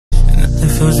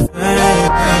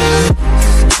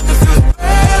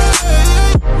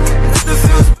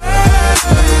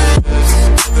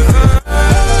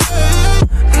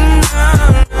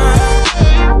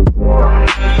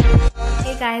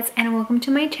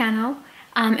channel.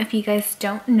 If you guys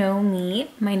don't know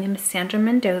me, my name is Sandra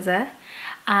Mendoza.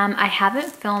 I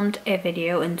haven't filmed a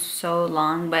video in so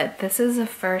long, but this is the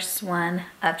first one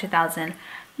of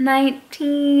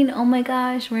 2019. Oh my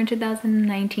gosh, we're in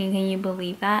 2019. Can you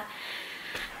believe that?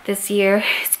 This year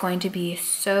is going to be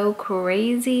so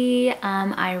crazy.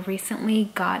 I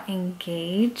recently got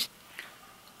engaged.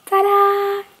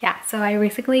 Ta-da! Yeah, so I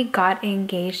recently got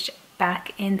engaged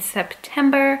back in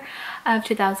September of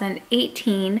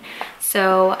 2018.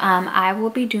 So I will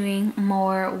be doing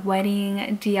more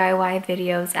wedding DIY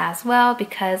videos as well,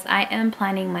 because I am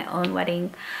planning my own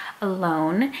wedding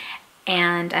alone,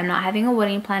 and I'm not having a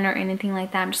wedding planner or anything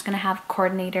like that. I'm just gonna have a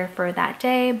coordinator for that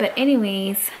day. But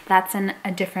anyways, that's in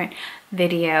a different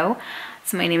video.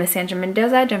 So my name is Sandra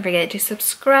Mendoza. Don't forget to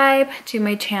subscribe to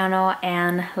my channel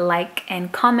and like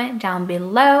and comment down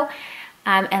below.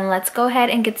 And let's go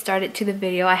ahead and get started to the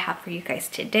video I have for you guys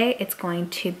today. It's going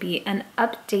to be an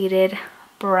updated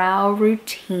brow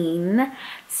routine.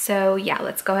 So yeah,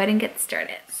 let's go ahead and get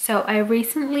started. So I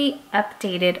recently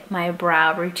updated my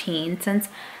brow routine since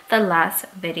the last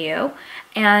video,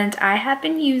 and I have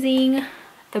been using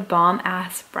the Bomb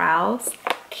Ass Brows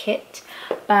kit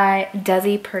by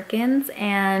Desi Perkins,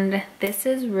 and this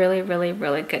is really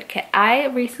good kit. I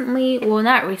recently, well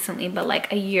not recently, but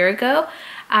like a year ago,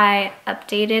 I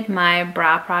updated my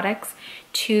brow products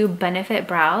to benefit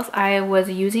brows. I was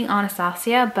using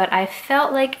Anastasia, but I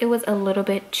felt like it was a little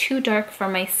bit too dark for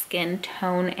my skin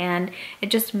tone, and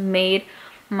it just made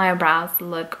my brows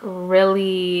look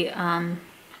really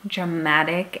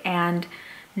dramatic and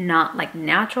not like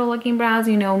natural looking brows.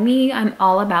 You know me, I'm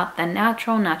all about the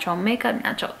natural makeup,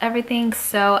 natural everything.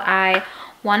 So I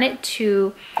wanted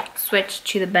to switch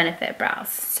to the benefit brows.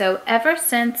 So ever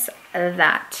since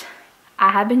that,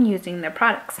 I have been using their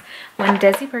products. When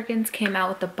Desi Perkins came out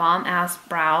with the Bomb Ass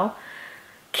Brow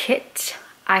Kit,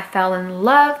 I fell in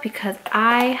love because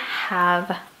I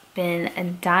have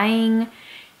been dying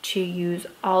to use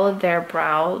all of their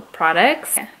brow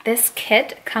products. This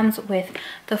kit comes with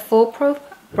the Foolproof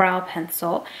Brow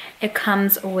Pencil. It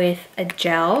comes with a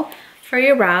gel for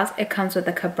your brows. It comes with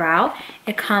a Ka-Brow.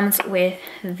 It comes with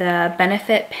the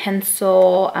Benefit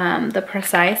Pencil, the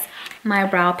Precise My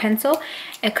Brow Pencil.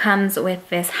 It comes with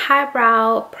this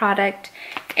highbrow product,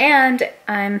 and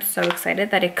I'm so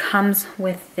excited that it comes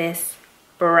with this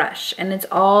brush, and it's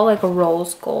all like a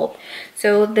rose gold.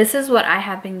 So this is what I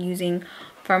have been using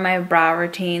for my brow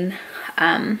routine.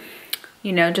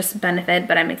 You know, just benefit,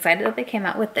 but I'm excited that they came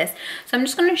out with this. So I'm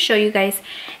just going to show you guys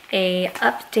a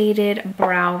updated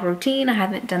brow routine. I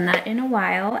haven't done that in a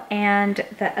while. And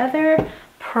the other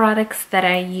products that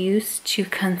I use to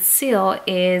conceal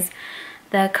is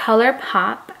the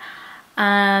ColourPop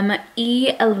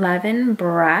E11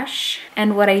 brush.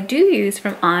 And what I do use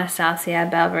from Anastasia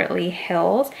Beverly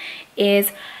Hills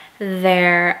is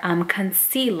their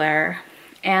concealer.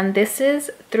 And this is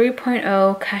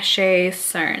 3.0 Cachet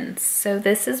Cerns. So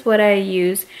this is what I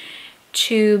use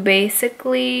to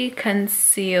basically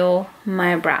conceal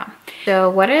my brow.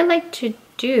 So what I like to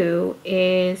do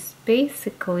is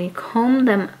basically comb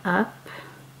them up,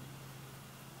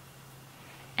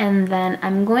 and then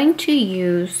I'm going to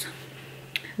use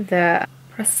the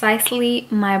Precisely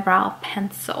My Brow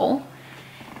pencil,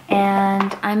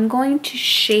 and I'm going to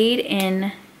shade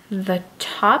in the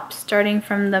top starting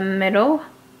from the middle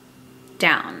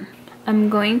down. I'm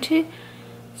going to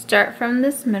start from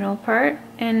this middle part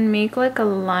and make like a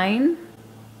line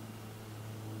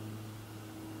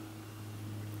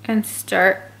and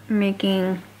start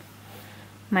making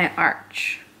my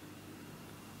arch.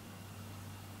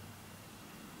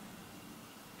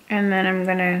 And then I'm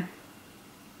gonna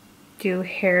do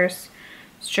hairs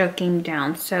stroking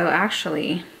down. So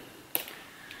actually,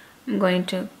 I'm going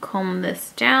to comb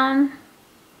this down.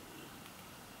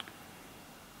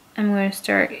 I'm going to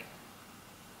start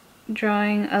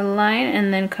drawing a line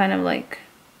and then kind of like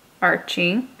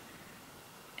arching,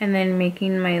 and then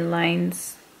making my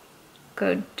lines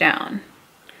go down,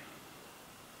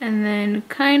 and then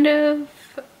kind of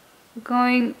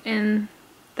going in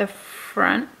the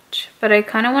front. But I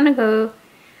kind of want to go,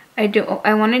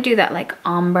 I want to do that like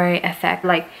ombre effect,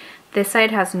 like this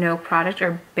side has no product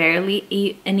or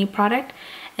barely any product,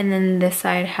 and then this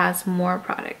side has more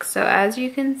product. So as you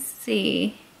can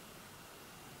see,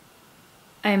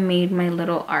 I made my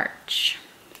little arch.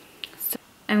 So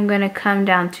I'm going to come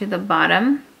down to the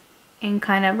bottom and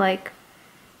kind of like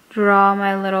draw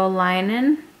my little line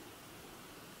in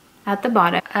at the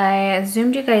bottom. I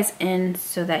zoomed you guys in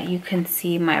so that you can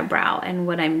see my brow and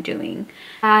what I'm doing.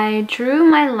 I drew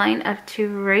my line up to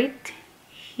right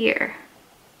here,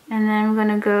 and then I'm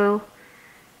gonna go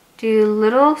do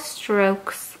little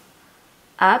strokes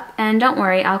up, and don't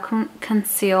worry, I'll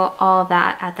conceal all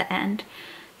that at the end.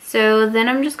 So then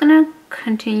I'm just gonna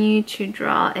continue to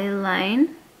draw a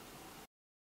line.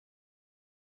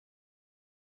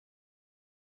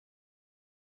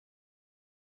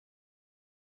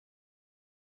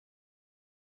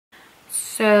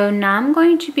 So now I'm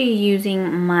going to be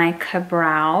using my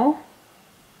brow.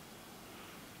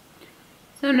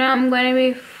 So now I'm going to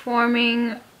be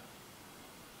forming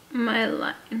my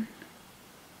line.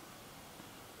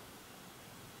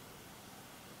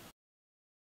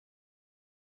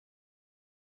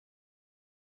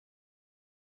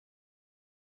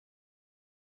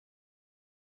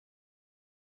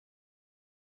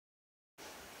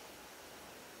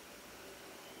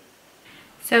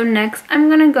 So next I'm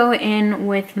gonna go in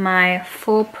with my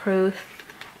Foolproof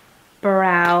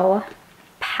Brow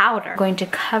Powder. I'm going to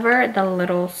cover the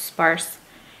little sparse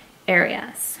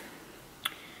areas.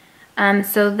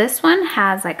 So this one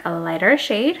has like a lighter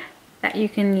shade that you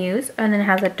can use, and then it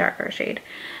has a darker shade.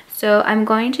 So I'm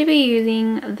going to be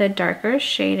using the darker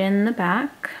shade in the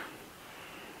back,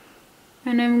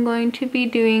 and I'm going to be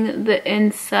doing the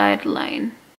inside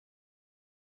line.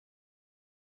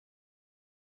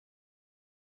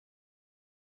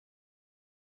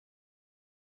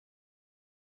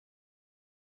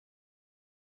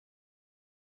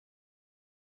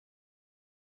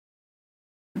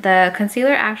 The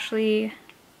concealer actually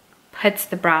puts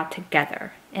the brow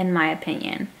together, in my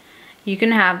opinion. You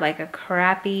can have like a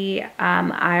crappy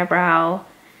eyebrow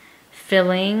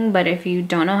filling, but if you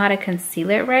don't know how to conceal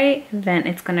it right, then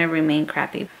it's gonna remain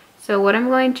crappy. So what I'm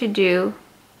going to do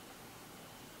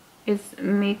is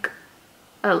make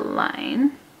a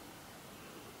line.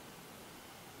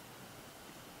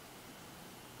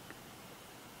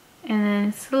 And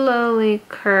then slowly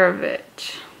curve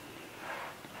it.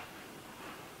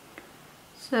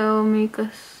 So make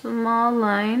a small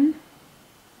line.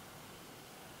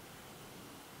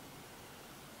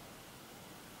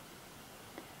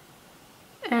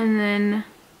 And then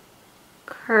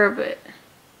curve it.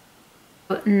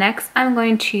 Next, I'm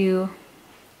going to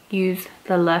use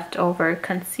the leftover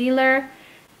concealer,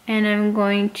 and I'm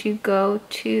going to go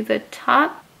to the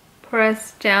top,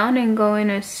 press down and go in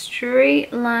a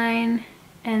straight line,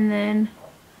 and then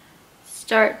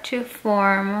start to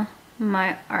form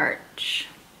my arch.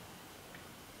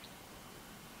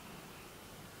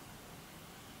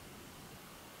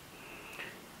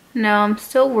 Now I'm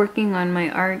still working on my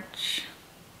arch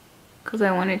because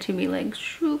I want it to be like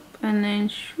swoop and then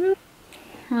swoop.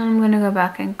 And I'm gonna go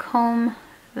back and comb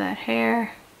that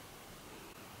hair.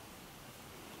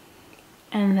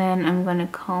 And then I'm gonna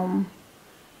comb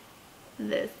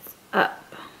this up.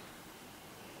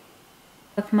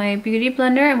 With my beauty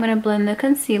blender, I'm gonna blend the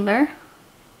concealer.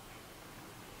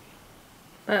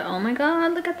 But oh my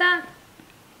god, look at that.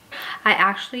 I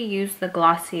actually use the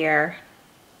Glossier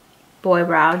Boy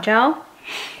Brow Gel.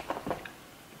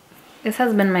 This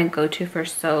has been my go-to for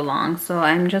so long, so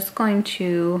I'm just going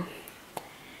to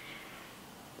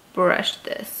brush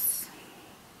this.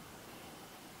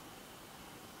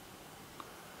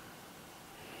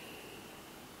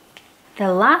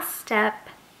 The last step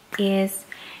is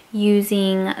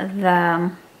using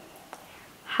the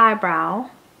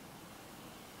highbrow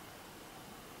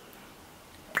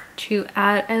to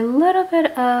add a little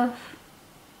bit of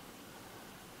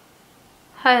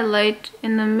highlight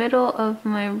in the middle of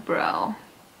my brow.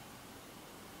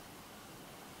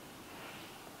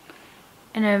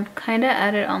 And I've kind of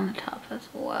added on the top as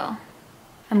well.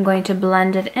 I'm going to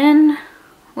blend it in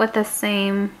with the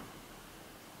same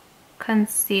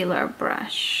concealer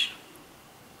brush.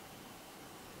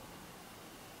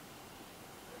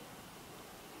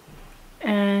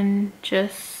 And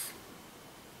just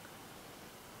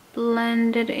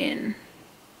blend it in.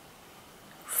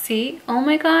 See? Oh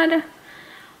my god.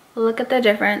 Look at the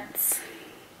difference.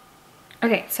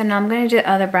 Okay, so now I'm going to do the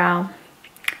other brow,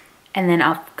 and then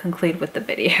I'll conclude with the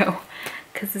video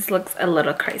because this looks a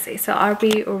little crazy. So I'll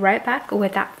be right back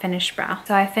with that finished brow.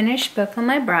 So I finished both of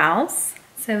my brows.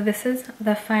 So this is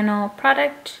the final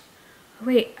product.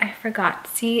 Wait, I forgot.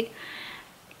 See,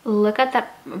 look at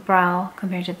that brow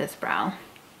compared to this brow.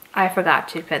 I forgot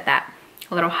to put that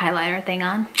little highlighter thing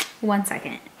on. 1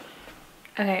 second.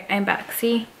 Okay, I'm back.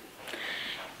 See?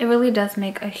 It really does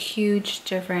make a huge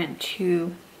difference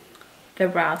to the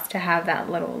brows to have that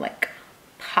little like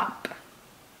pop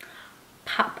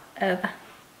of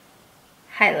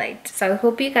highlight. So I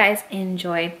hope you guys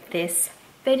enjoyed this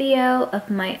video of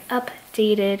my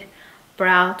updated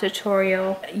brow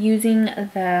tutorial using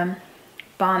the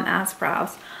Bomb Ass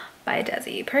Brows by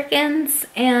Desi Perkins.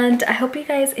 And I hope you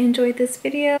guys enjoyed this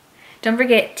video. Don't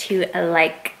forget to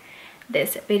like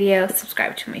this video,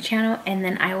 subscribe to my channel, and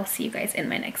then I will see you guys in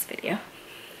my next video.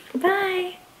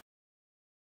 Bye.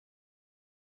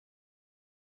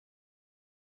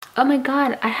 Oh my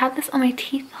god, I had this on my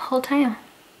teeth the whole time.